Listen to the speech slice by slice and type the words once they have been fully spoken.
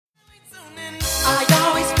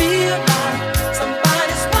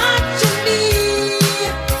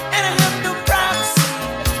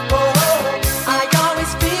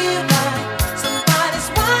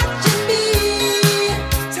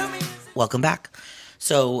welcome back.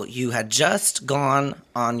 So you had just gone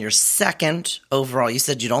on your second overall. You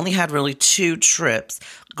said you'd only had really 2 trips,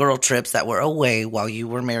 girl trips that were away while you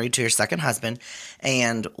were married to your second husband.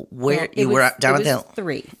 And where you were down at the...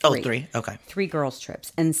 Three. Oh, 3. Okay. 3 girls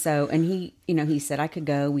trips. And so, and he said I could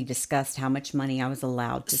go. We discussed how much money I was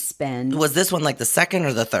allowed to spend. Was this one like the second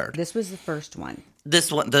or the third? This was the first one.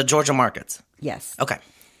 This one, the Georgia markets? Yes. Okay.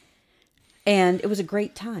 And it was a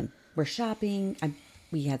great time. We're shopping.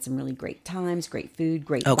 We had some really great times, great food,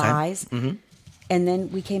 great buys. Mm-hmm. And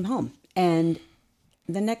then we came home. And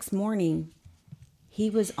the next morning, he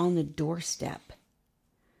was on the doorstep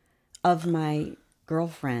of my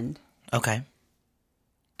girlfriend. Okay.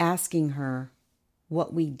 Asking her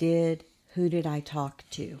what we did, who did I talk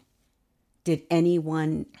to? Did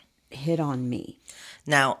anyone hit on me?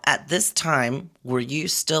 Now, at this time, were you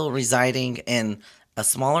still residing in a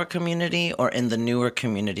smaller community or in the newer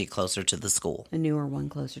community closer to the school? A newer one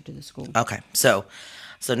closer to the school. Okay. So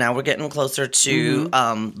now we're getting closer to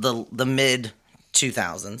the mid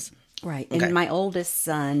 2000s. Right. Okay. And my oldest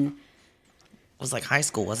son was like high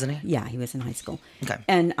school, wasn't he? Yeah, he was in high school. Okay.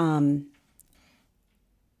 And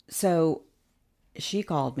so she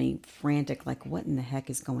called me frantic, like, what in the heck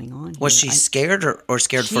is going on here? Was she scared or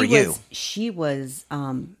scared for you? She was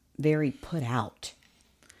very put out.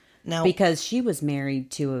 Now, because she was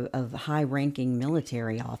married to a high-ranking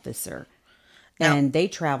military officer. And they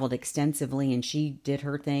traveled extensively, and she did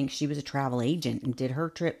her thing. She was a travel agent and did her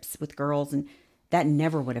trips with girls, and that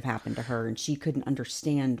never would have happened to her, and she couldn't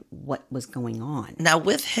understand what was going on. Now,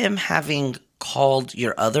 with him having called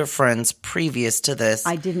your other friends previous to this...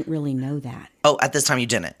 I didn't really know that. Oh, at this time you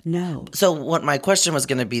didn't? No. So what my question was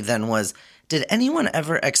going to be then was, did anyone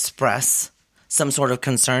ever express some sort of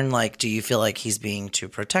concern? Like, do you feel like he's being too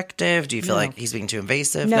protective? Do you feel like he's being too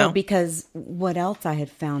invasive? No, because what else I had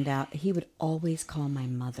found out, he would always call my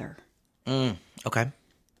mother. Okay.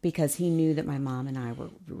 Because he knew that my mom and I were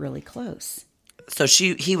really close. So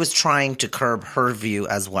he was trying to curb her view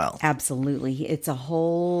as well. Absolutely. It's a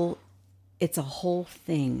whole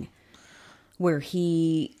thing where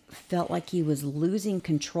he felt like he was losing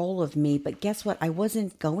control of me. But guess what? I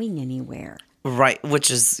wasn't going anywhere. Right. Which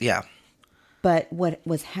is, yeah. But what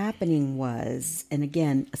was happening was, and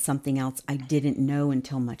again, something else I didn't know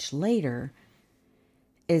until much later,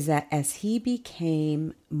 is that as he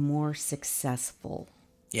became more successful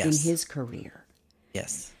in his career.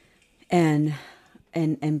 Yes. And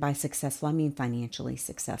by successful, I mean financially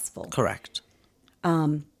successful. Correct.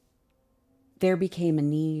 There became a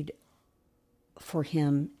need for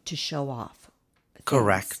him to show off. Things.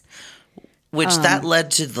 Correct. Which that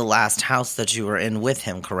led to the last house that you were in with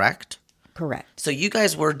him, correct? Correct. So you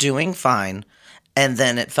guys were doing fine, and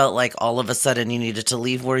then it felt like all of a sudden you needed to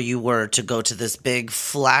leave where you were to go to this big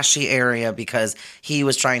flashy area because he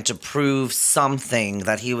was trying to prove something,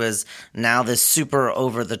 that he was now this super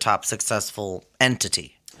over-the-top successful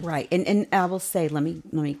entity. Right. And I will say, let me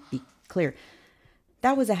be clear.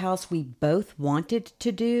 That was a house we both wanted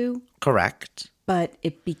to do. Correct. But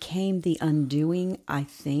it became the undoing, I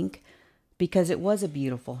think, because it was a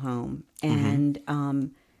beautiful home. And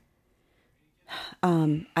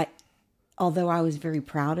although I was very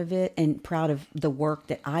proud of it and proud of the work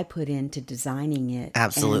that I put into designing it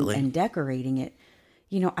and decorating it,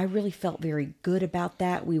 I really felt very good about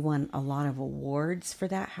that. We won a lot of awards for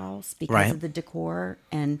that house because of the decor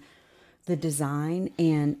and the design.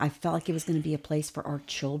 And I felt like it was going to be a place for our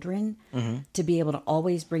children to be able to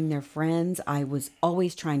always bring their friends. I was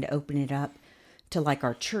always trying to open it up to like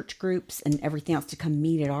our church groups and everything else to come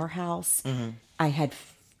meet at our house. I had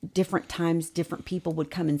different times, different people would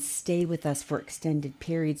come and stay with us for extended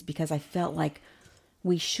periods because I felt like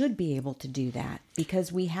we should be able to do that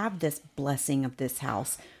because we have this blessing of this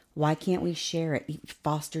house. Why can't we share it?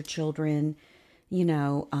 Foster children,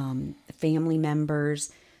 family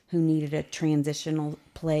members who needed a transitional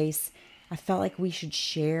place. I felt like we should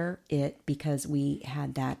share it because we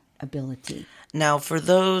had that ability. Now, for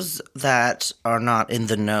those that are not in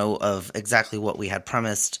the know of exactly what we had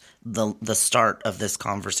premised the start of this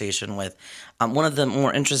conversation with, one of the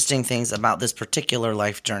more interesting things about this particular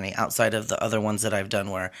life journey, outside of the other ones that I've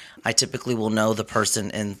done where I typically will know the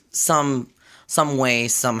person in some way,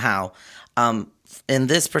 somehow, in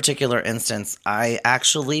this particular instance, I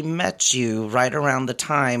actually met you right around the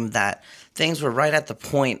time that things were right at the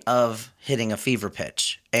point of hitting a fever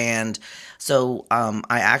pitch. And so I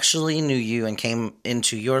actually knew you and came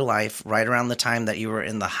into your life right around the time that you were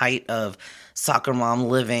in the height of soccer mom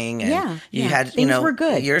living, and you had, things were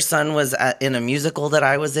good. Your son was in a musical that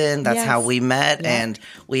I was in. That's how we met, and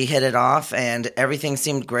we hit it off, and everything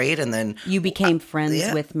seemed great. And then you became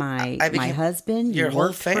friends with my husband. Your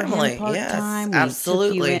whole family, part-time.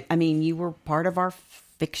 Absolutely. You were part of our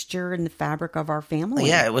fixture in the fabric of our family.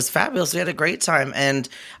 Yeah, it was fabulous. We had a great time. And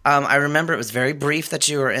I remember it was very brief that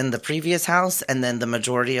you were in the previous house, and then the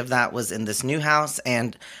majority of that was in this new house.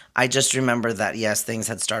 And I just remember that, yes, things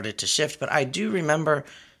had started to shift. But I do remember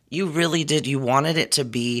you really did. You wanted it to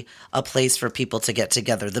be a place for people to get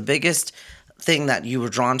together. The biggest thing that you were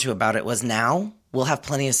drawn to about it was now we'll have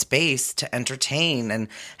plenty of space to entertain and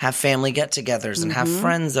have family get-togethers and have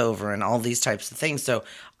friends over and all these types of things. So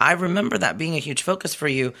I remember that being a huge focus for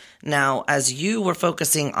you. Now, as you were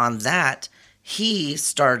focusing on that, he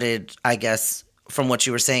started, I guess, from what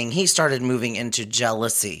you were saying, he started moving into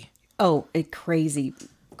jealousy. Oh, a crazy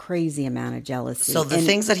amount of jealousy. So the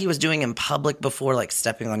things that he was doing in public before, like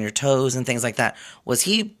stepping on your toes and things like that, was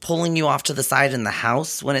he pulling you off to the side in the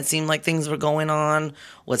house when it seemed like things were going on?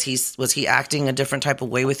 Was he acting a different type of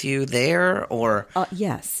way with you there, or?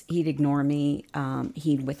 Yes, he'd ignore me.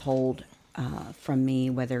 He'd withhold from me,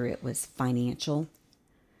 whether it was financial.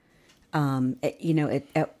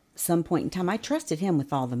 At some point in time, I trusted him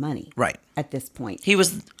with all the money. Right. At this point. He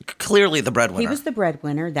was clearly the breadwinner. He was the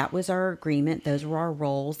breadwinner. That was our agreement. Those were our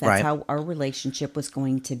roles. That's how our relationship was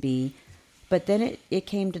going to be. But then it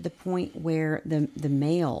came to the point where the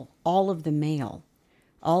mail, all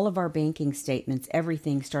of our banking statements,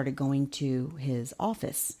 everything started going to his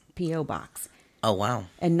office, P.O. box. Oh, wow.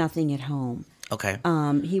 And nothing at home. Okay.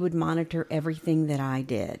 He would monitor everything that I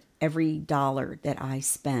did, every dollar that I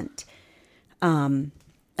spent.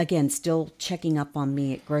 Again, still checking up on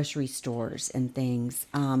me at grocery stores and things.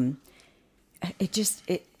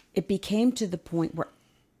 It became to the point where,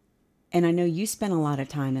 and I know you spent a lot of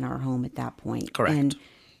time in our home at that point. Correct.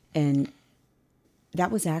 And that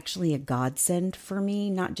was actually a godsend for me,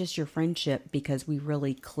 not just your friendship, because we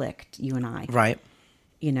really clicked, you and I. Right.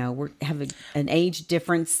 We have an age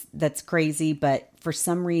difference that's crazy, but for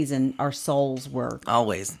some reason, our souls were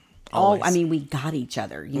always. We got each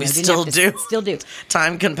other. We still do. Still do.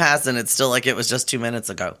 Time can pass, and it's still like it was just 2 minutes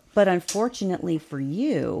ago. But unfortunately for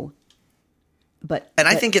you,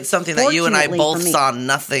 I think it's something that you and I both saw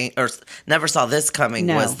nothing, or never saw this coming,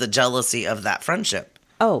 was the jealousy of that friendship.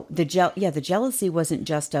 Oh, the jealousy wasn't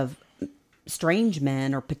just of strange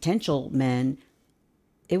men or potential men.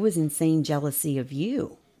 It was insane jealousy of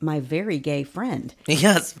you, my very gay friend.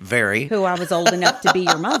 Yes, very. Who I was old enough to be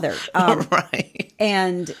your mother. Right.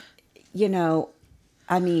 And,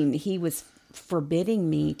 he was forbidding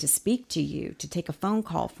me to speak to you, to take a phone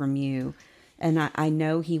call from you. And I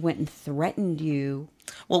know he went and threatened you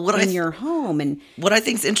in your home. And what I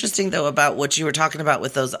think is interesting, though, about what you were talking about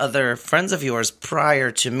with those other friends of yours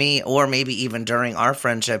prior to me, or maybe even during our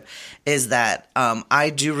friendship, is that I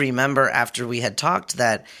do remember after we had talked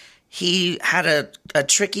that he had a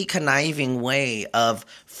tricky, conniving way of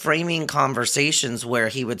framing conversations where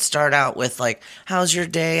he would start out with like, how's your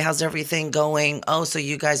day? How's everything going? Oh, so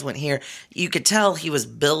you guys went here. You could tell he was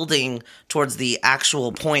building towards the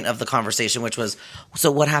actual point of the conversation, which was, so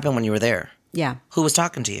what happened when you were there? Yeah. Who was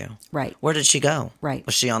talking to you? Right. Where did she go? Right.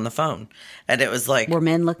 Was she on the phone? And it was like... Were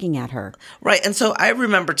men looking at her? Right. And so I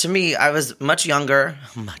remember, to me, I was much younger.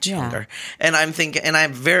 And I'm thinking, and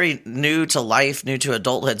I'm very new to life, new to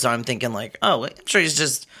adulthood. So I'm thinking like, oh, I'm sure he's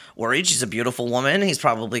just worried. She's a beautiful woman. He's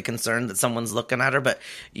probably concerned that someone's looking at her. But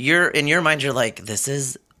in your mind, you're like, this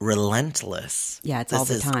is relentless. Yeah, it's all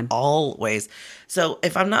the time. Always. So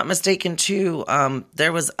if I'm not mistaken too,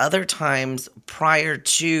 there was other times prior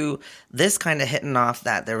to this kind of hitting off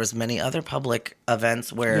that there was many other public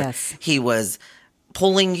events where he was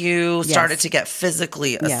pulling you, started to get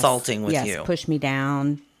physically assaulting with you. Push me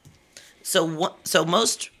down. So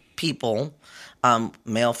most people,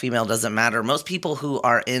 male, female, doesn't matter. Most people who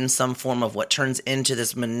are in some form of what turns into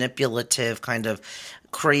this manipulative kind of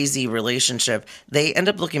crazy relationship, they end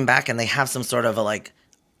up looking back and they have some sort of a like,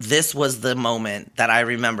 this was the moment that I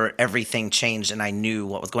remember everything changed and I knew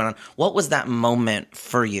what was going on. What was that moment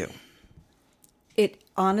for you? It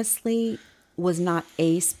honestly was not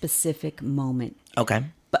a specific moment. Okay.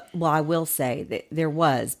 But I will say that there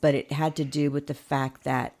was, but it had to do with the fact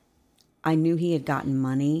that I knew he had gotten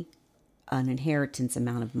money, an inheritance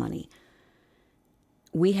amount of money.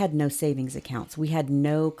 We had no savings accounts. We had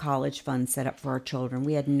no college funds set up for our children.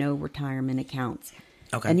 We had no retirement accounts.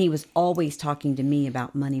 Okay. And he was always talking to me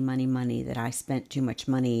about money, that I spent too much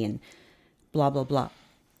money. And blah, blah, blah.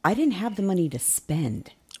 I didn't have the money to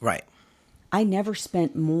spend. Right. I never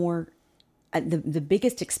spent more. The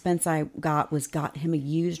biggest expense I got him a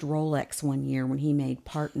used Rolex one year when he made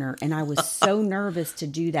partner. And I was so nervous to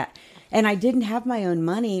do that. And I didn't have my own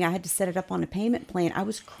money. I had to set it up on a payment plan. I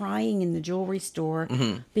was crying in the jewelry store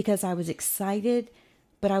because I was excited,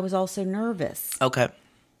 but I was also nervous. Okay.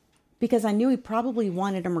 Because I knew he probably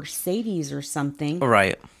wanted a Mercedes or something.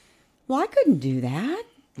 Right. Well, I couldn't do that.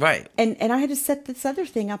 Right. And I had to set this other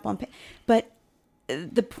thing up on but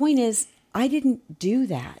the point is, I didn't do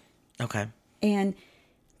that. Okay.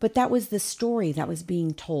 But that was the story that was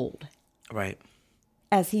being told. Right.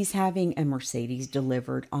 As he's having a Mercedes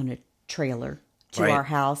delivered on a trailer to our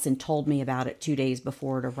house and told me about it 2 days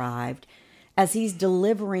before it arrived. As he's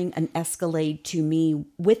delivering an Escalade to me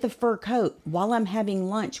with a fur coat while I'm having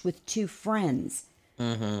lunch with 2 friends.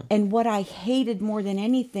 Mm-hmm. And what I hated more than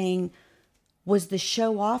anything was the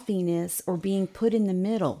show-offiness or being put in the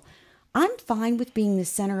middle. I'm fine with being the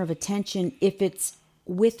center of attention if it's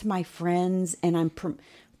with my friends and I'm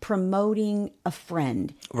promoting a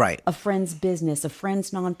friend. Right. A friend's business, a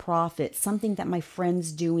friend's nonprofit, something that my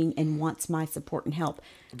friend's doing and wants my support and help.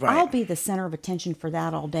 Right. I'll be the center of attention for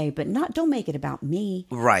that all day, but don't make it about me.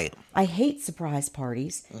 Right. I hate surprise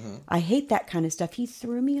parties. Mm-hmm. I hate that kind of stuff. He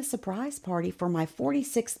threw me a surprise party for my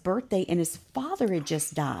 46th birthday and his father had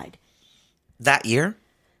just died. That year?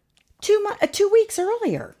 2 weeks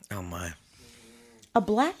earlier. Oh my. A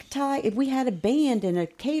black tie. We had a band and a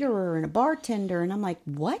caterer and a bartender. And I'm like,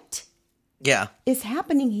 what? Yeah. Is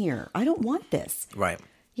happening here? I don't want this. Right.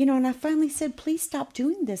 And I finally said, please stop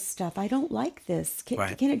doing this stuff. I don't like this.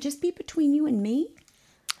 Can it just be between you and me?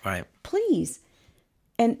 Right. Please.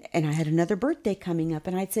 And I had another birthday coming up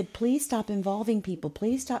and I said, please stop involving people.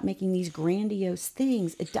 Please stop making these grandiose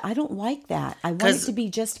things. I don't like that. I want it to be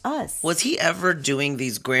just us. Was he ever doing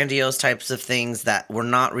these grandiose types of things that were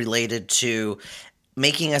not related to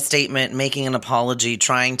making a statement, making an apology,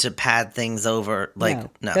 trying to pad things over? No.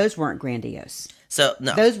 Those weren't grandiose. So,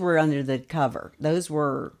 no. Those were under the cover. Those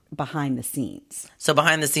were behind the scenes. So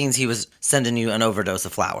behind the scenes, he was sending you an overdose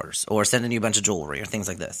of flowers or sending you a bunch of jewelry or things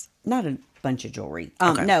like this? Not a bunch of jewelry.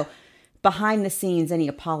 Okay. No. Behind the scenes, any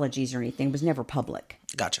apologies or anything was never public.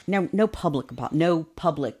 Gotcha. No public,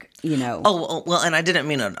 Oh, well, and I didn't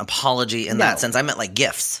mean an apology in that sense. I meant like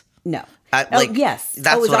gifts. No. Yes.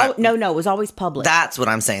 It was always public. That's what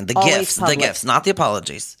I'm saying. The gifts, not the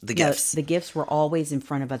apologies. The gifts. The gifts were always in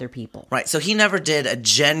front of other people. Right. So he never did a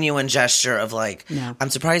genuine gesture of no. I'm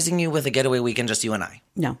surprising you with a getaway weekend, just you and I.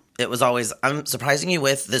 No. It was always, I'm surprising you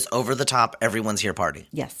with this over the top, everyone's here party.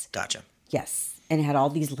 Yes. Gotcha. Yes. And it had all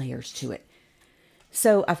these layers to it.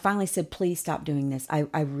 So I finally said, please stop doing this.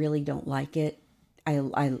 I really don't like it.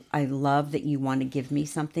 I love that you want to give me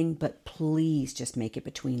something, but please just make it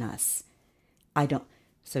between us. I don't.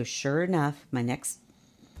 So sure enough, my next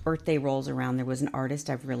birthday rolls around. There was an artist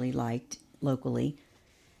I've really liked locally.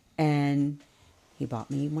 And he bought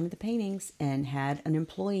me one of the paintings and had an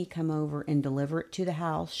employee come over and deliver it to the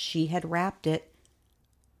house. She had wrapped it.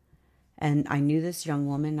 And I knew this young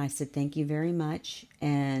woman. I said, thank you very much.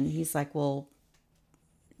 And he's like, well,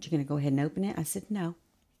 you going to go ahead and open it? I said, no.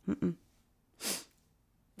 Mm-mm.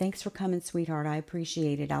 Thanks for coming, sweetheart. I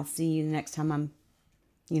appreciate it. I'll see you the next time I'm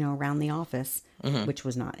around the office, which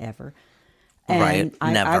was not ever. And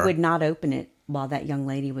never. I would not open it while that young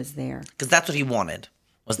lady was there. Because that's what he wanted,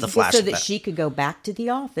 was the flash. So that she could go back to the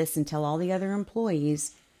office and tell all the other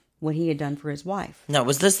employees what he had done for his wife. No,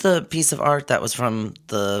 was this the piece of art that was from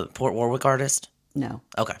the Port Warwick artist? No.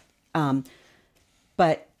 Okay.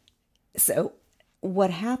 But, so, what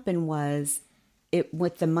happened was,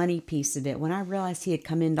 with the money piece of it, when I realized he had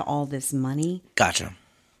come into all this money. Gotcha.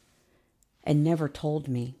 And never told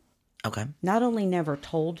me. Okay. Not only never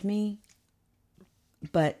told me,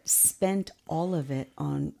 but spent all of it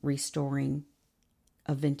on restoring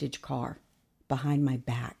a vintage car behind my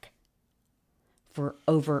back for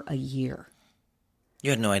over a year. You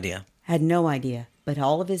had no idea. Had no idea. But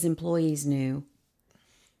all of his employees knew.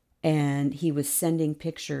 And he was sending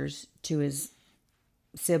pictures to his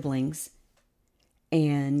siblings.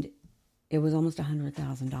 And it was almost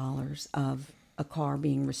 $100,000 of a car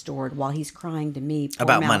being restored while he's crying to me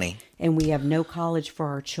about money, and we have no college for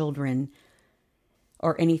our children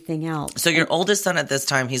or anything else. So your oldest son at this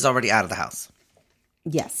time, he's already out of the house.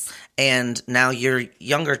 Yes. And now your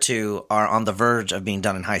younger two are on the verge of being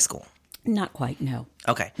done in high school. Not quite, no.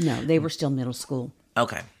 Okay. No, they were still middle school.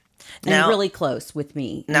 Okay. Now, and really close with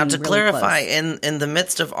me. Now, to clarify, in the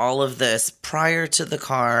midst of all of this, prior to the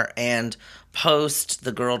car and post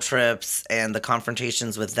the girl trips and the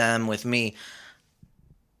confrontations with them, with me,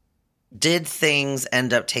 Did things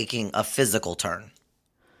end up taking a physical turn?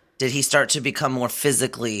 Did he start to become more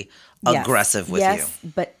physically aggressive with you? Yes,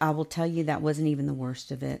 but I will tell you that wasn't even the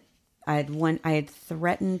worst of it. I had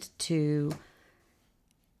threatened to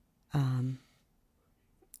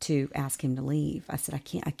ask him to leave. I said,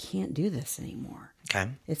 I can't do this anymore.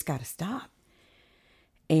 Okay. It's got to stop.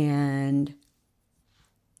 And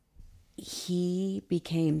he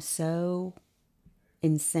became so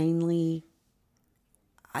insanely,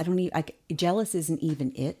 jealous isn't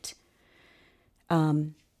even it.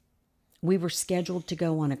 We were scheduled to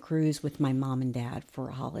go on a cruise with my mom and dad for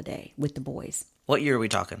a holiday with the boys. What year are we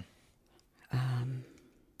talking?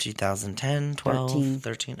 2010, 12,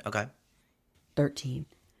 13? Okay. 13.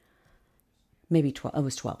 Maybe 12. It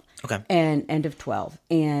was 12. Okay. And end of 12.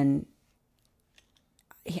 And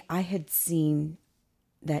I had seen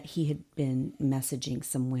that he had been messaging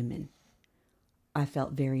some women. I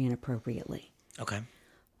felt very inappropriately. Okay.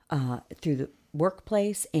 Through the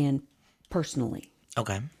workplace and personally.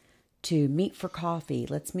 Okay. To meet for coffee.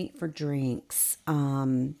 Let's meet for drinks.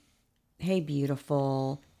 Hey,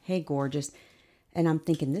 beautiful. Hey, gorgeous. And I'm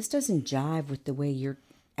thinking, this doesn't jive with the way you're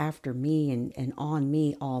after me and on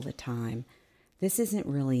me all the time. This isn't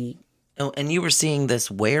really... Oh, and you were seeing this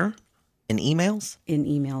where? In emails? In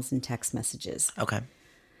emails and text messages. Okay.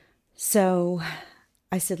 So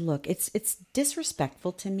I said, look, it's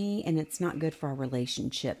disrespectful to me and it's not good for our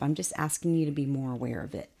relationship. I'm just asking you to be more aware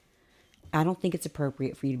of it. I don't think it's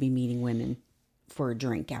appropriate for you to be meeting women for a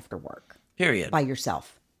drink after work. Period. By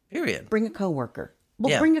yourself. Period. Bring a coworker.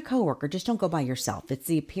 Well, bring a coworker. Just don't go by yourself. It's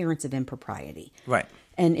the appearance of impropriety. Right.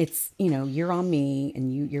 And it's, you're on me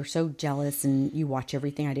and you're so jealous and you watch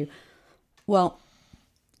everything I do. Well,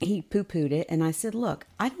 he poo-pooed it. And I said, look,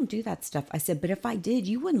 I don't do that stuff. I said, but if I did,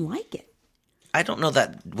 you wouldn't like it. I don't know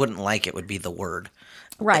that wouldn't like it would be the word.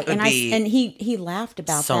 Right. And he laughed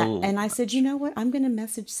about that. And I said, you know what? I'm going to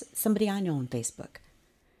message somebody I know on Facebook.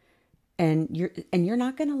 And you're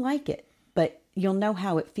not going to like it, but you'll know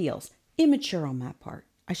how it feels. Immature on my part.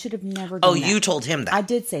 I should have never done that. Oh, you told him that. I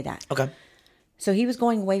did say that. Okay. So he was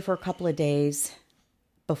going away for a couple of days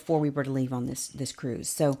before we were to leave on this cruise.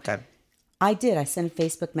 So okay. I did. I sent a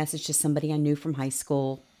Facebook message to somebody I knew from high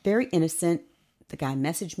school. Very innocent. The guy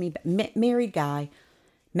messaged me, married guy,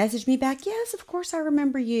 messaged me back. Yes, of course I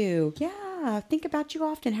remember you. Yeah, I think about you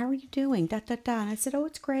often. How are you doing? Da, da, da. And I said, oh,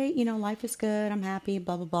 it's great. Life is good. I'm happy,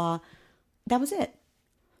 blah, blah, blah. That was it.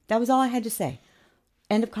 That was all I had to say.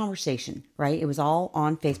 End of conversation, right? It was all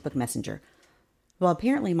on Facebook Messenger. Well,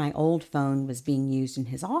 apparently my old phone was being used in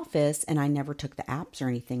his office and I never took the apps or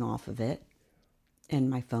anything off of it. And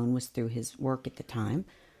my phone was through his work at the time.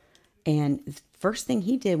 And the first thing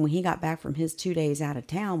he did when he got back from his 2 days out of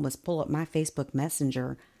town was pull up my Facebook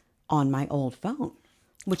Messenger on my old phone,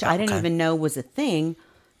 which I didn't even know was a thing.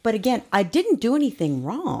 But again, I didn't do anything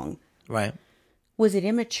wrong. Right. Was it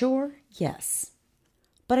immature? Yes.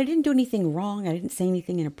 But I didn't do anything wrong. I didn't say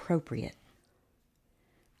anything inappropriate.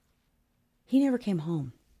 He never came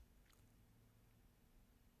home.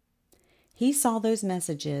 He saw those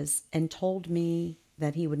messages and told me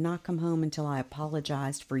that he would not come home until I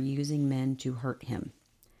apologized for using men to hurt him.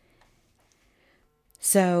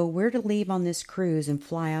 So we're to leave on this cruise and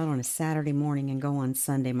fly out on a Saturday morning and go on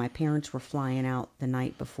Sunday. My parents were flying out the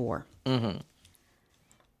night before. Mm-hmm.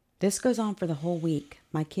 This goes on for the whole week.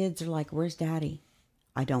 My kids are like, where's Daddy?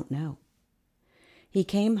 I don't know. He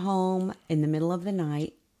came home in the middle of the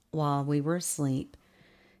night while we were asleep.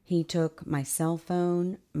 He took my cell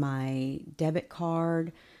phone, my debit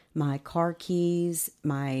card, my car keys,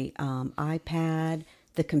 my iPad,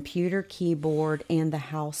 the computer keyboard, and the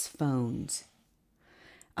house phones.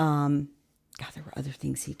 God, there were other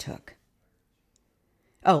things he took.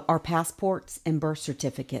 Oh, our passports and birth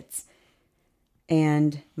certificates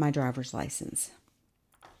and my driver's license.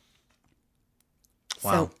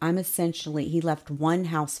 Wow. So I'm essentially, he left one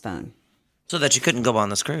house phone. So that you couldn't go on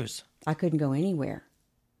this cruise. I couldn't go anywhere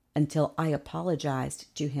until I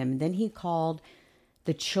apologized to him. Then he called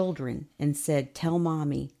the children and said, tell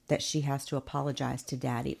Mommy that she has to apologize to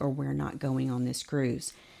Daddy or we're not going on this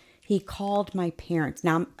cruise. He called my parents.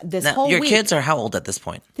 Now, whole your week, kids are how old at this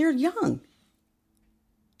point? They're young.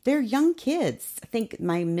 They're young kids. I think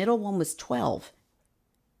my middle one was 12.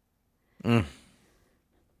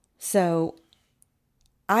 So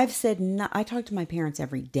I've said, I talk to my parents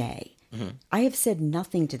every day. Mm-hmm. I have said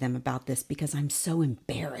nothing to them about this because I'm so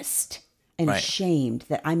embarrassed and ashamed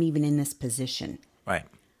that I'm even in this position. Right.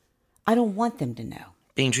 I don't want them to know.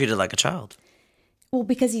 Being treated like a child. Well,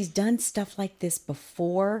 because he's done stuff like this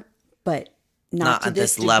before, but not to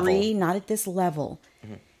this degree, level. Not at this level.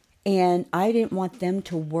 Mm-hmm. And I didn't want them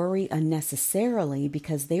to worry unnecessarily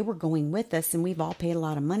because they were going with us and we've all paid a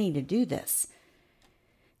lot of money to do this.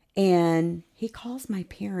 And he calls my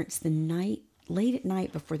parents the night, late at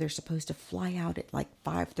night before they're supposed to fly out at like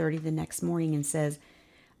 5:30 the next morning and says,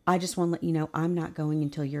 I just want to let you know I'm not going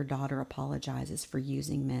until your daughter apologizes for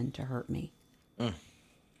using men to hurt me.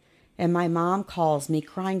 And my mom calls me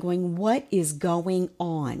crying, going, what is going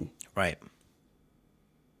on? Right.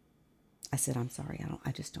 I said, I'm sorry. I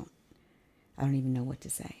don't even know what to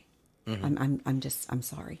say. I'm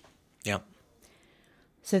sorry. Yep.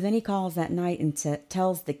 So then he calls that night and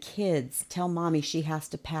tells the kids, tell mommy she has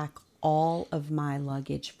to pack all of my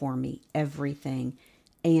luggage for me, everything,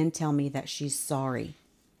 and tell me that she's sorry.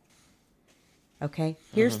 Okay.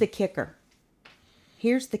 Here's the kicker.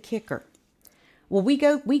 Well, we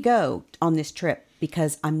go on this trip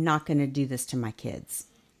because I'm not going to do this to my kids.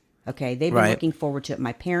 Okay. They've been looking forward to it.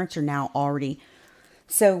 My parents are now already.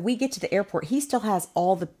 So we get to the airport. He still has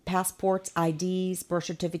all the passports, IDs, birth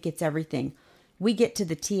certificates, everything. We get to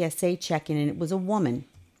the TSA check-in and it was a woman,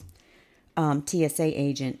 TSA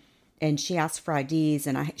agent. And she asked for IDs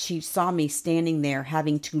and she saw me standing there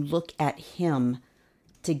having to look at him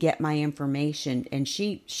to get my information. And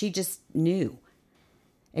she just knew.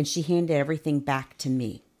 And she handed everything back to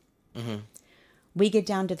me. Mm-hmm. We get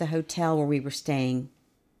down to the hotel where we were staying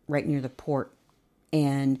right near the port.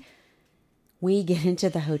 And we get into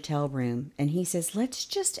the hotel room and he says, let's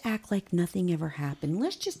just act like nothing ever happened.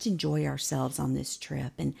 Let's just enjoy ourselves on this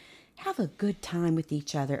trip and have a good time with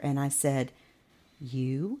each other. And I said,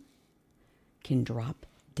 you can drop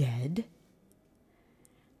dead.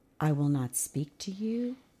 I will not speak to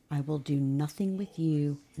you. I will do nothing with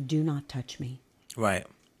you. Do not touch me. Right.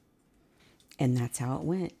 And that's how it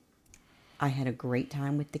went. I had a great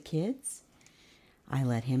time with the kids. I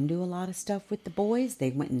let him do a lot of stuff with the boys.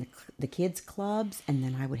 They went in the kids' clubs, and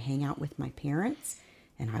then I would hang out with my parents,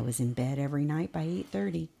 and I was in bed every night by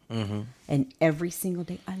 8:30. Mm-hmm. And every single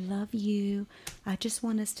day, I love you. I just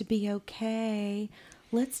want us to be okay.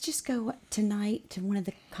 Let's just go tonight to one of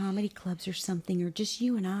the comedy clubs or something, or just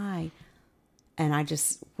you and I. And I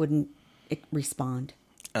just wouldn't respond.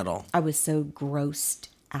 At all. I was so grossed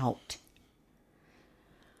out.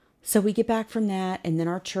 So we get back from that, and then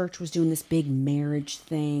our church was doing this big marriage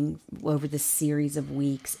thing over this series of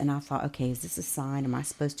weeks, and I thought, okay, is this a sign? Am I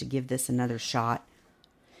supposed to give this another shot?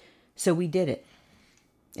 So we did it.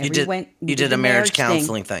 You did a marriage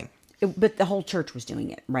counseling thing. But the whole church was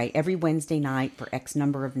doing it, right? Every Wednesday night for X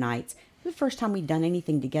number of nights. It was the first time we'd done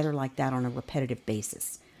anything together like that on a repetitive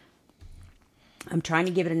basis. I'm trying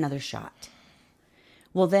to give it another shot.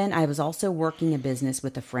 Well, then I was also working a business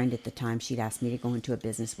with a friend at the time. She'd asked me to go into a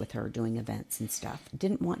business with her doing events and stuff.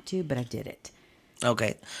 Didn't want to, but I did it.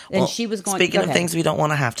 Okay. And she was going. Speaking of things we don't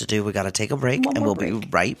want to have to do, we got to take a break, and we'll be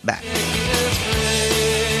right back. Hey,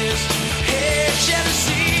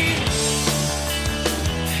 jealousy.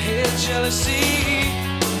 Hey, jealousy.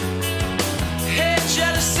 Hey,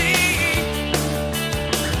 jealousy.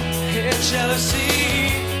 Hey, jealousy.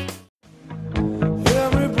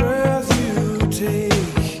 Every breath you take.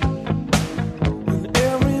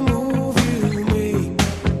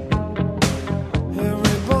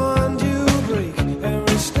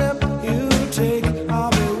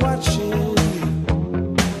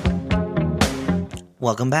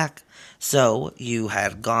 Welcome back. So you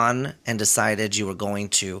had gone and decided you were going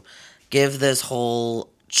to give this whole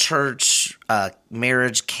church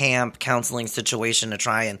marriage camp counseling situation a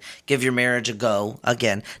try and give your marriage a go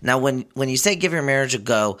again. Now, when you say give your marriage a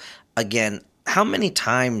go again, how many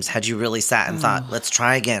times had you really sat and thought, let's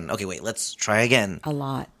try again? Okay, wait, let's try again. A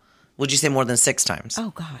lot. Would you say more than 6 times?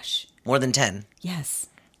 Oh, gosh. More than 10? Yes.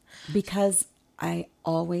 Because I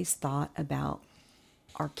always thought about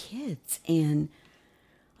our kids, and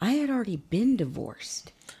I had already been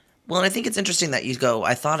divorced. Well, and I think it's interesting that you go,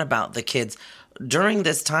 I thought about the kids. During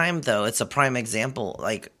this time, though, it's a prime example,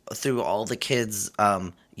 like through all the kids'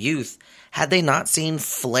 youth, had they not seen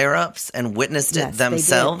flare-ups and witnessed it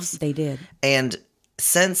themselves? They did. And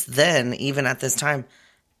since then, even at this time,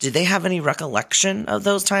 do they have any recollection of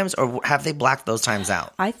those times, or have they blacked those times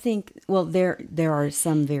out? I think, well, there are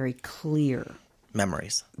some very clear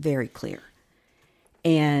memories. Very clear.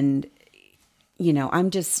 And you know, I'm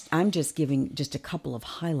just giving just a couple of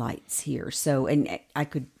highlights here. So, and I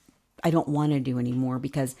don't want to do any more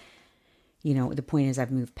because, you know, the point is I've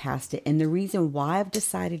moved past it. And the reason why I've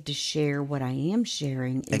decided to share what I am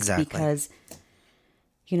sharing is because,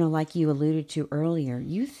 you know, like you alluded to earlier,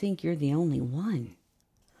 you think you're the only one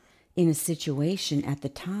in a situation at the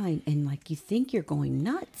time. And like, you think you're going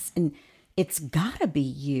nuts. And it's gotta be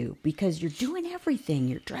you because you're doing everything.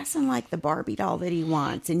 You're dressing like the Barbie doll that he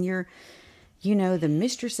wants, and you're, the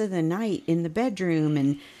mistress of the night in the bedroom,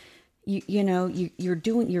 and you're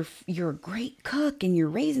a great cook, and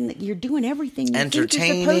you're doing everything you think you're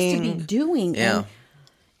supposed to be doing. Yeah.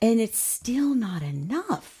 And it's still not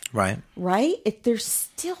enough. Right. Right? There's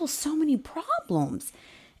still so many problems.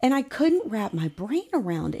 And I couldn't wrap my brain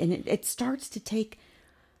around it. And it starts to take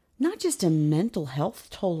not just a mental health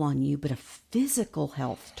toll on you, but a physical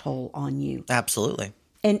health toll on you. Absolutely.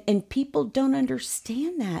 And people don't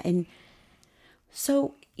understand that. And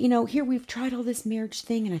so, here we've tried all this marriage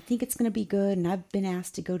thing, and I think it's going to be good. And I've been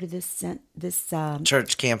asked to go to this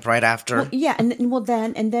church camp right after. Well, yeah,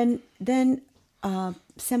 then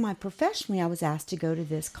semi-professionally, I was asked to go to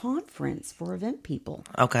this conference for event people.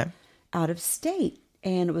 Okay. Out of state,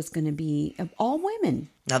 and it was going to be all women.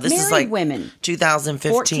 Now this is like women.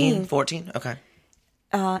 2015, 14. Okay.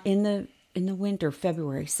 In the winter,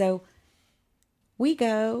 February. So we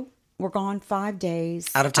go. We're gone 5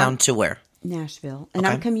 days. Out of town to where? Nashville. And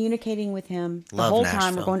Okay. I'm communicating with him the Love whole Nashville.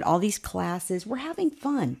 time. We're going to all these classes. We're having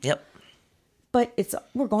fun. Yep. But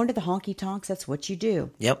we're going to the honky tonks. That's what you do.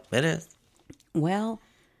 Yep, it is. Well,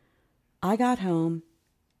 I got home,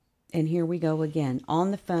 and here we go again. On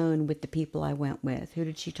the phone with the people I went with. Who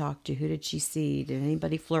did she talk to? Who did she see? Did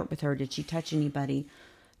anybody flirt with her? Did she touch anybody?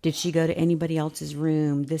 Did she go to anybody else's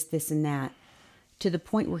room? This, and that. To the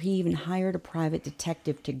point where he even hired a private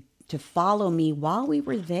detective to follow me while we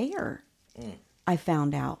were there. I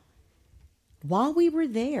found out. While we were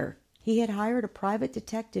there, he had hired a private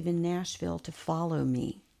detective in Nashville to follow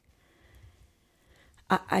me.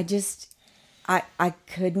 I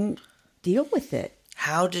couldn't deal with it.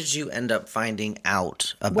 How did you end up finding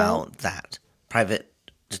out about that private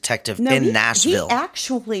detective in Nashville?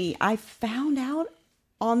 I found out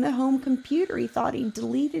on the home computer. He thought he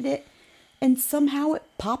deleted it, and somehow it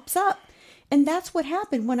pops up. And that's what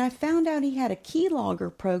happened when I found out he had a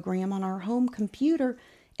keylogger program on our home computer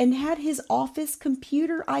and had his office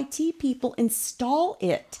computer IT people install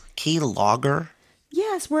it. Keylogger?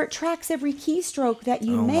 Yes, where it tracks every keystroke that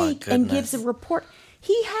you make and gives a report.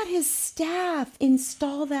 He had his staff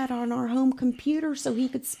install that on our home computer so he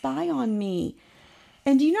could spy on me.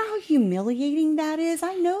 And do you know how humiliating that is?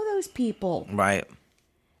 I know those people. Right.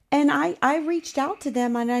 And I reached out to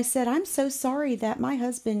them and I said, I'm so sorry that my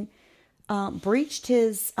husband breached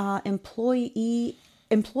his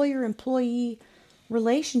employer-employee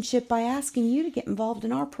relationship by asking you to get involved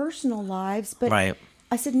in our personal lives. But right.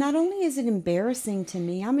 I said, not only is it embarrassing to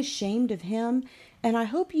me, I'm ashamed of him. And I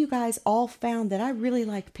hope you guys all found that I really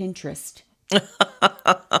like Pinterest.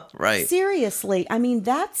 Right. Seriously. I mean,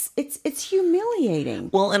 it's humiliating.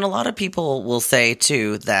 Well, and a lot of people will say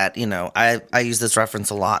too that, I use this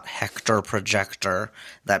reference a lot, Hector projector,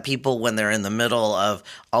 that people, when they're in the middle of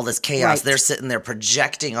all this chaos, they're sitting there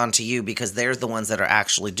projecting onto you because they're the ones that are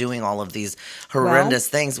actually doing all of these horrendous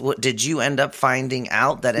things. Did you end up finding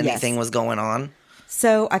out that anything was going on?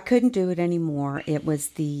 So I couldn't do it anymore. It was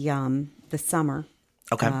the summer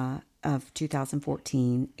of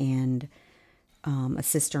 2014, and a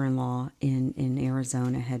sister-in-law in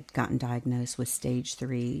Arizona had gotten diagnosed with stage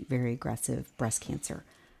 3 very aggressive breast cancer.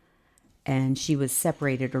 And she was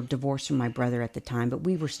separated or divorced from my brother at the time, but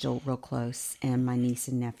we were still real close. And my niece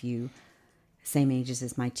and nephew, same ages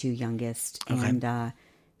as my 2 youngest. Okay. And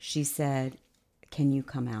she said, can you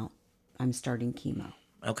come out? I'm starting chemo.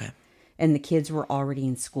 Okay. And the kids were already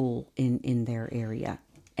in school in their area.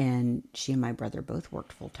 And she and my brother both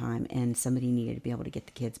worked full time, and somebody needed to be able to get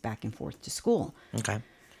the kids back and forth to school. Okay.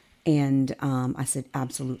 And I said,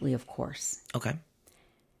 absolutely, of course. Okay.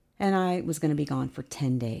 And I was going to be gone for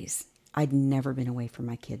 10 days. I'd never been away from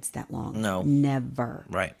my kids that long. No. Never.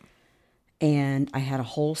 Right. And I had a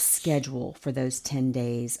whole schedule for those 10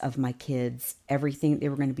 days of my kids, everything they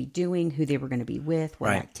were going to be doing, who they were going to be with,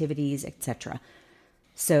 what activities, etc.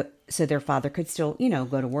 So their father could still,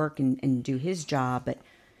 go to work and do his job, but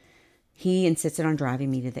he insisted on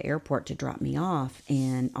driving me to the airport to drop me off.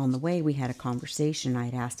 And on the way, we had a conversation. I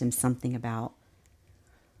had asked him something about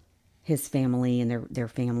his family and their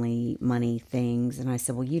family money things. And I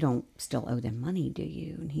said, well, you don't still owe them money, do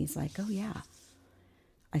you? And he's like, oh, yeah.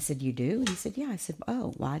 I said, you do? He said, yeah. I said,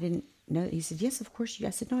 oh, well, I didn't know. He said, yes, of course you.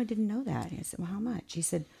 I said, no, I didn't know that. I said, well, how much? He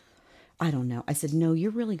said, I don't know. I said, no,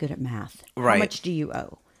 you're really good at math. Right. How much do you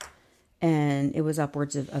owe? And it was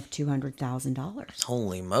upwards of $200,000.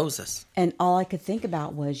 Holy Moses. And all I could think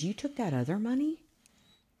about was, you took that other money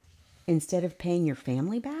instead of paying your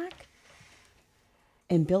family back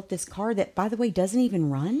and built this car that, by the way, doesn't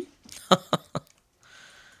even run?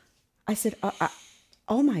 I said,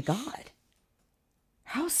 oh my God.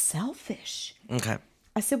 How selfish. Okay.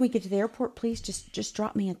 I said, when we get to the airport, please just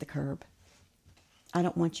drop me at the curb. I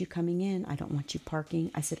don't want you coming in. I don't want you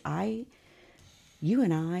parking. I said, you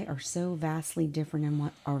and I are so vastly different in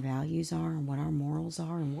what our values are and what our morals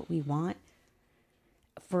are and what we want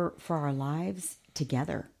for our lives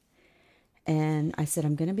together. And I said,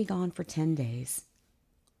 I'm going to be gone for 10 days.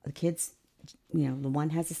 The kids, the one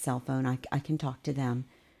has a cell phone. I can talk to them.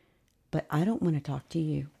 But I don't want to talk to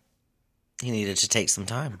you. He needed to take some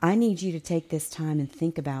time. I need you to take this time and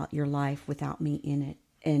think about your life without me in it.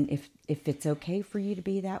 And if it's okay for you to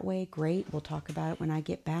be that way, great. We'll talk about it when I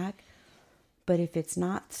get back. But if it's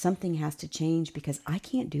not, something has to change because I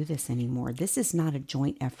can't do this anymore. This is not a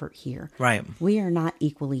joint effort here. Right. We are not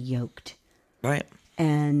equally yoked. Right.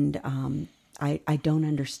 And I don't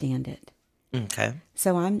understand it. Okay.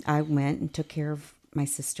 So I went and took care of my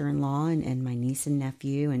sister-in-law and my niece and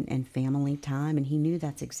nephew and family time. And he knew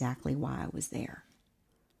that's exactly why I was there.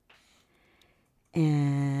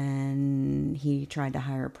 And he tried to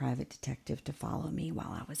hire a private detective to follow me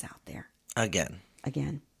while I was out there.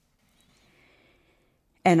 Again.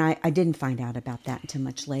 And I didn't find out about that until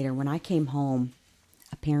much later. When I came home,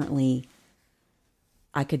 apparently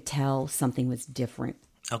I could tell something was different.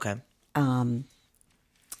 Okay.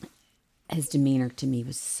 His demeanor to me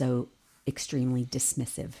was so extremely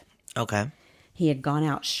dismissive. Okay. He had gone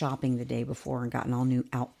out shopping the day before and gotten all new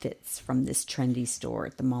outfits from this trendy store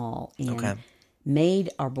at the mall and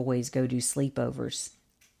made our boys go do sleepovers.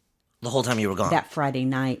 The whole time you were gone? That Friday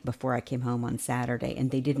night before I came home on Saturday,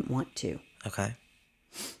 and they didn't want to. Okay.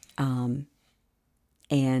 And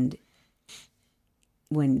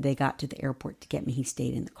when they got to the airport to get me, he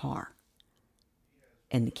stayed in the car.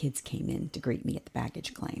 And the kids came in to greet me at the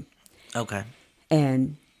baggage claim. Okay.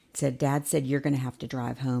 And Dad said, you're going to have to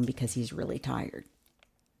drive home because he's really tired.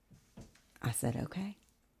 I said, okay.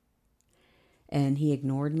 And he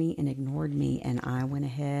ignored me. And I went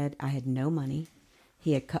ahead. I had no money.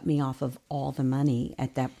 He had cut me off of all the money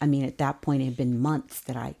at that point it had been months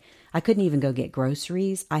that I couldn't even go get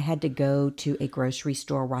groceries. I had to go to a grocery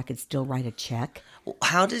store where I could still write a check.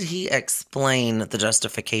 How did he explain the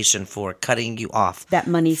justification for cutting you off? That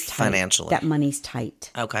money's tight. Financially. That money's tight.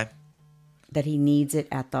 Okay. That he needs it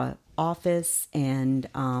at the office and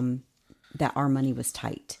that our money was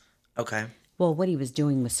tight. Okay. Well, what he was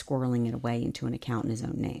doing was squirreling it away into an account in his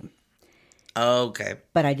own name. Okay.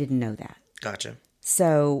 But I didn't know that. Gotcha.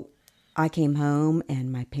 So I came home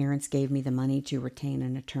and my parents gave me the money to retain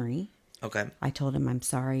an attorney. Okay. I told him, I'm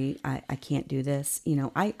sorry, I can't do this.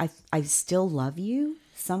 I still love you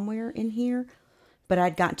somewhere in here, but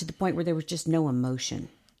I'd gotten to the point where there was just no emotion.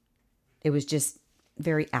 It was just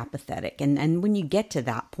very apathetic. And when you get to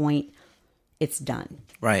that point, it's done.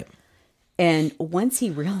 Right. And once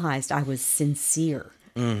he realized I was sincere,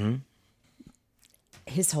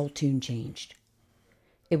 his whole tune changed.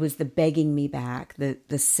 It was the begging me back,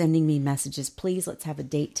 the sending me messages, please, let's have a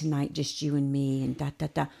date tonight, just you and me, and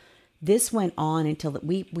da. This went on until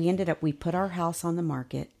we ended up, we put our house on the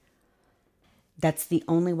market. That's the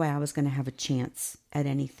only way I was going to have a chance at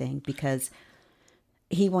anything because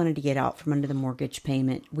he wanted to get out from under the mortgage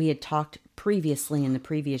payment. We had talked previously in the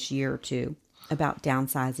previous year or two about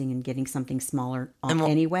downsizing and getting something smaller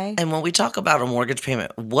anyway. And when we talk about a mortgage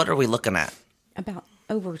payment, what are we looking at? About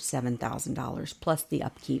over $7,000 plus the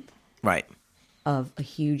upkeep. Right. Of a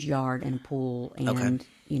huge yard and a pool and,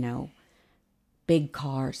 big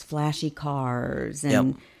cars, flashy cars.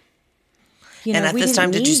 And, and at this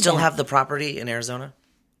time, did you still have the property in Arizona?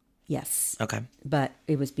 Yes. Okay. But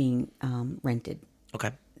it was being rented.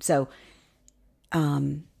 Okay. So,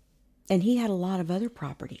 and he had a lot of other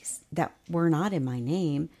properties that were not in my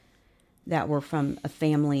name that were from a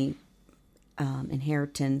family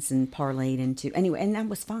inheritance and parlayed into anyway, and that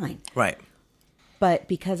was fine. Right. But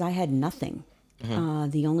because I had nothing,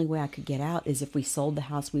 the only way I could get out is if we sold the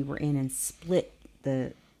house we were in and split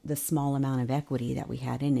the small amount of equity that we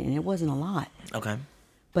had in it, and it wasn't a lot. Okay.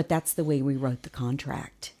 But that's the way we wrote the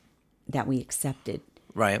contract that we accepted.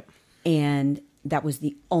 Right. And that was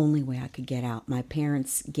the only way I could get out. My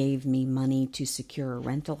parents gave me money to secure a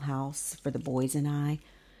rental house for the boys and I.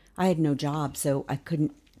 I had no job, so I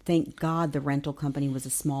couldn't. Thank God the rental company was a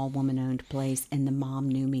small woman-owned place, and the mom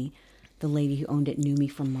knew me. The lady who owned it knew me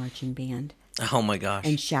from marching band. Oh, my gosh.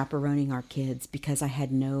 And chaperoning our kids because I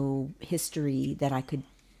had no history that I could.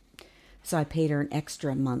 So I paid her an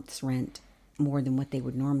extra month's rent, more than what they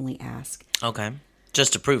would normally ask. Okay.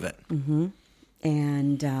 Just to prove it. Mm-hmm.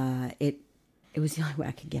 And it was the only way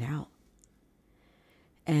I could get out.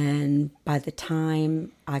 And by the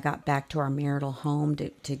time I got back to our marital home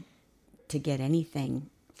to get anything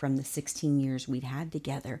from the 16 years we'd had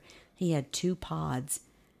together, he had 2 pods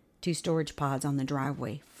 2 storage pods on the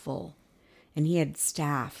driveway full. And he had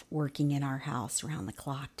staff working in our house around the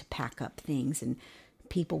clock to pack up things. And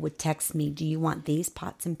people would text me, do you want these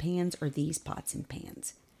pots and pans or these pots and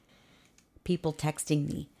pans? People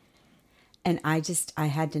texting me. And I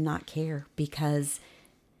had to not care because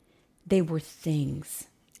they were things.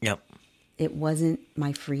 Yep. It wasn't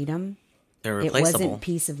my freedom. They're replaceable. It wasn't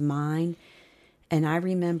peace of mind. And I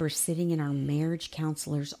remember sitting in our marriage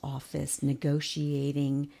counselor's office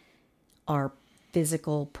negotiating our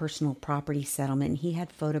physical personal property settlement. And he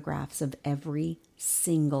had photographs of every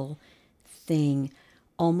single thing,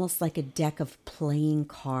 almost like a deck of playing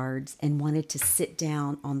cards, and wanted to sit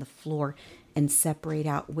down on the floor and separate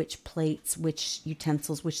out which plates, which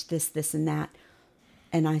utensils, which this, and that.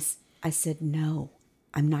 And I said, no,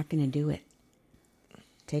 I'm not going to do it.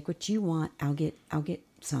 Take what you want. I'll get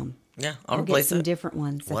some. Yeah, I'll get some different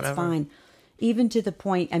ones. That's Whatever. fine. Even to the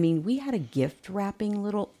point, I mean, we had a gift wrapping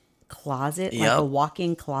little closet, like a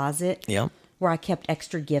walk-in closet, where I kept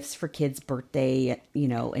extra gifts for kids' birthday,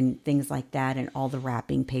 and things like that, and all the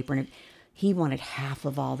wrapping paper. And he wanted half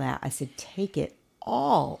of all that. I said, take it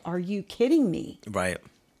all. Are you kidding me? Right.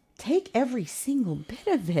 Take every single bit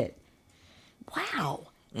of it. Wow.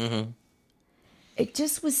 Mm-hmm. It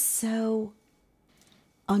just was so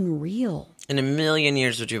unreal. In a million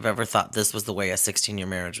years, would you have ever thought this was the way a 16-year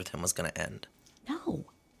marriage with him was going to end?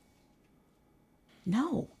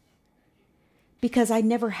 No. Because I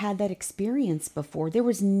never had that experience before. There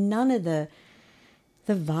was none of the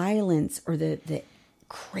violence or the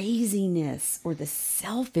craziness or the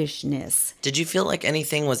selfishness. Did you feel like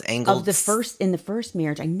anything was angled? In the first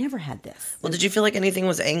marriage, I never had this. Well, did you feel like anything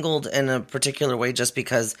was angled in a particular way just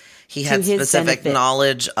because he had specific benefit.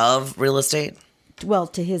 knowledge of real estate? Well,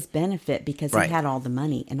 to his benefit, because Right. he had all the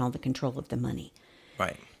money and all the control of the money.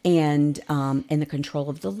 Right. And the control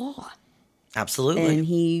of the law. Absolutely. And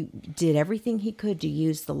he did everything he could to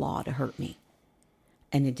use the law to hurt me.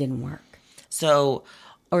 And it didn't work. So...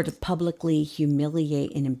 Or to publicly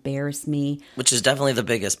humiliate and embarrass me. Which is definitely the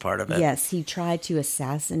biggest part of it. Yes, he tried to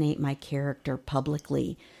assassinate my character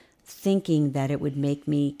publicly, thinking that it would make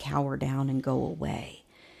me cower down and go away.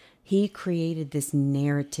 He created this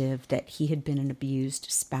narrative that he had been an abused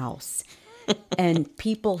spouse. And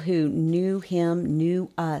people who knew him,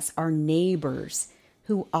 knew us, our neighbors,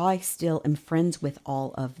 who I still am friends with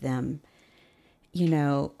all of them.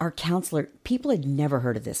 Our counselor, people had never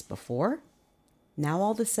heard of this before. Now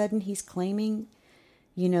all of a sudden he's claiming,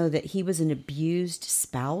 that he was an abused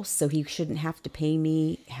spouse, so he shouldn't have to pay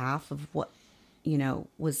me half of what,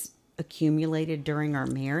 was accumulated during our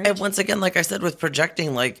marriage. And once again, like I said, with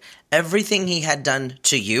projecting, like everything he had done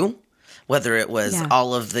to you, whether it was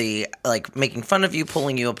all of the, like making fun of you,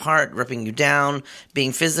 pulling you apart, ripping you down,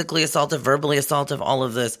 being physically assaultive, verbally assaultive, all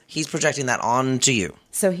of this, he's projecting that onto you.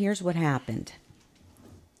 So here's what happened.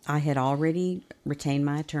 I had already retained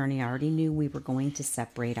my attorney. I already knew we were going to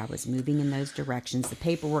separate. I was moving in those directions. The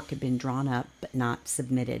paperwork had been drawn up, but not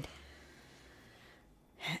submitted.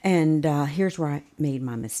 And here's where I made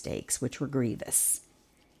my mistakes, which were grievous.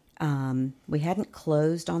 We hadn't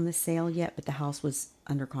closed on the sale yet, but the house was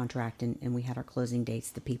under contract, and we had our closing dates.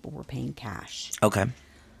 The people were paying cash. Okay.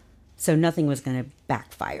 So nothing was going to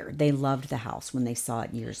backfire. They loved the house when they saw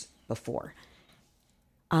it years before.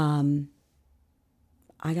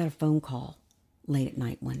 I got a phone call late at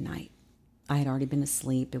night one night. I had already been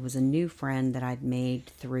asleep. It was a new friend that I'd made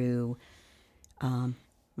through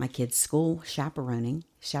my kid's school chaperone,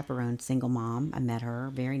 single mom. I met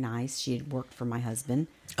her, very nice. She had worked for my husband.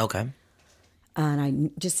 Okay. And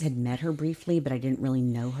I just had met her briefly, but I didn't really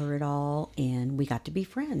know her at all. And we got to be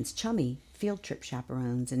friends, chummy, field trip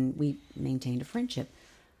chaperones, and we maintained a friendship.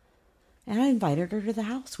 And I invited her to the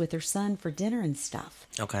house with her son for dinner and stuff.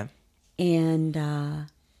 Okay. And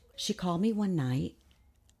she called me one night,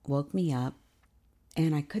 woke me up,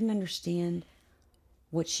 and I couldn't understand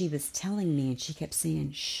what she was telling me. And she kept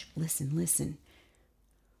saying, shh, listen.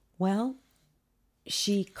 Well,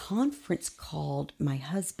 she conference called my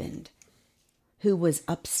husband, who was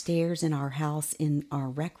upstairs in our house in our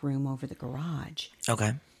rec room over the garage.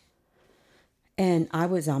 Okay. And I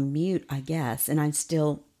was on mute, I guess, and I'm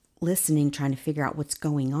still listening, trying to figure out what's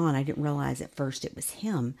going on. I didn't realize at first it was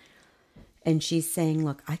him. And she's saying,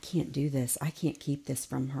 look, I can't do this. I can't keep this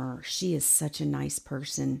from her. She is such a nice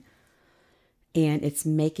person. And it's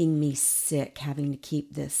making me sick having to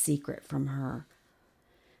keep this secret from her.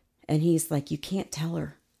 And he's like, you can't tell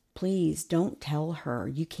her. Please don't tell her.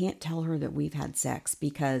 You can't tell her that we've had sex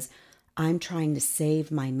because I'm trying to save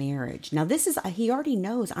my marriage. Now, he already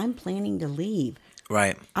knows I'm planning to leave.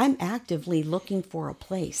 Right. I'm actively looking for a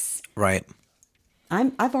place. Right.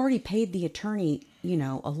 I've already paid the attorney, a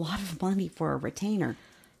lot of money for a retainer.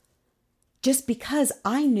 Just because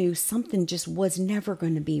I knew something just was never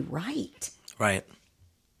going to be right. Right.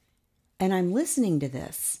 And I'm listening to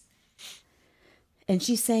this. And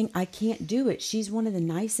she's saying, I can't do it. She's one of the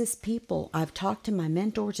nicest people. I've talked to my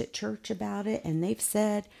mentors at church about it, and they've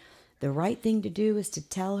said the right thing to do is to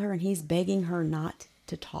tell her, and he's begging her not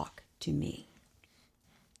to talk to me.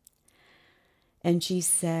 And he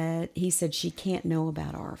said she can't know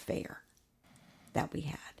about our affair that we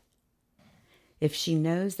had. If she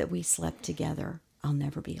knows that we slept together, I'll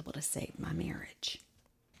never be able to save my marriage.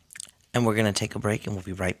 And we're going to take a break, and we'll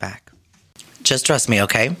be right back. Just trust me,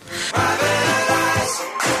 okay?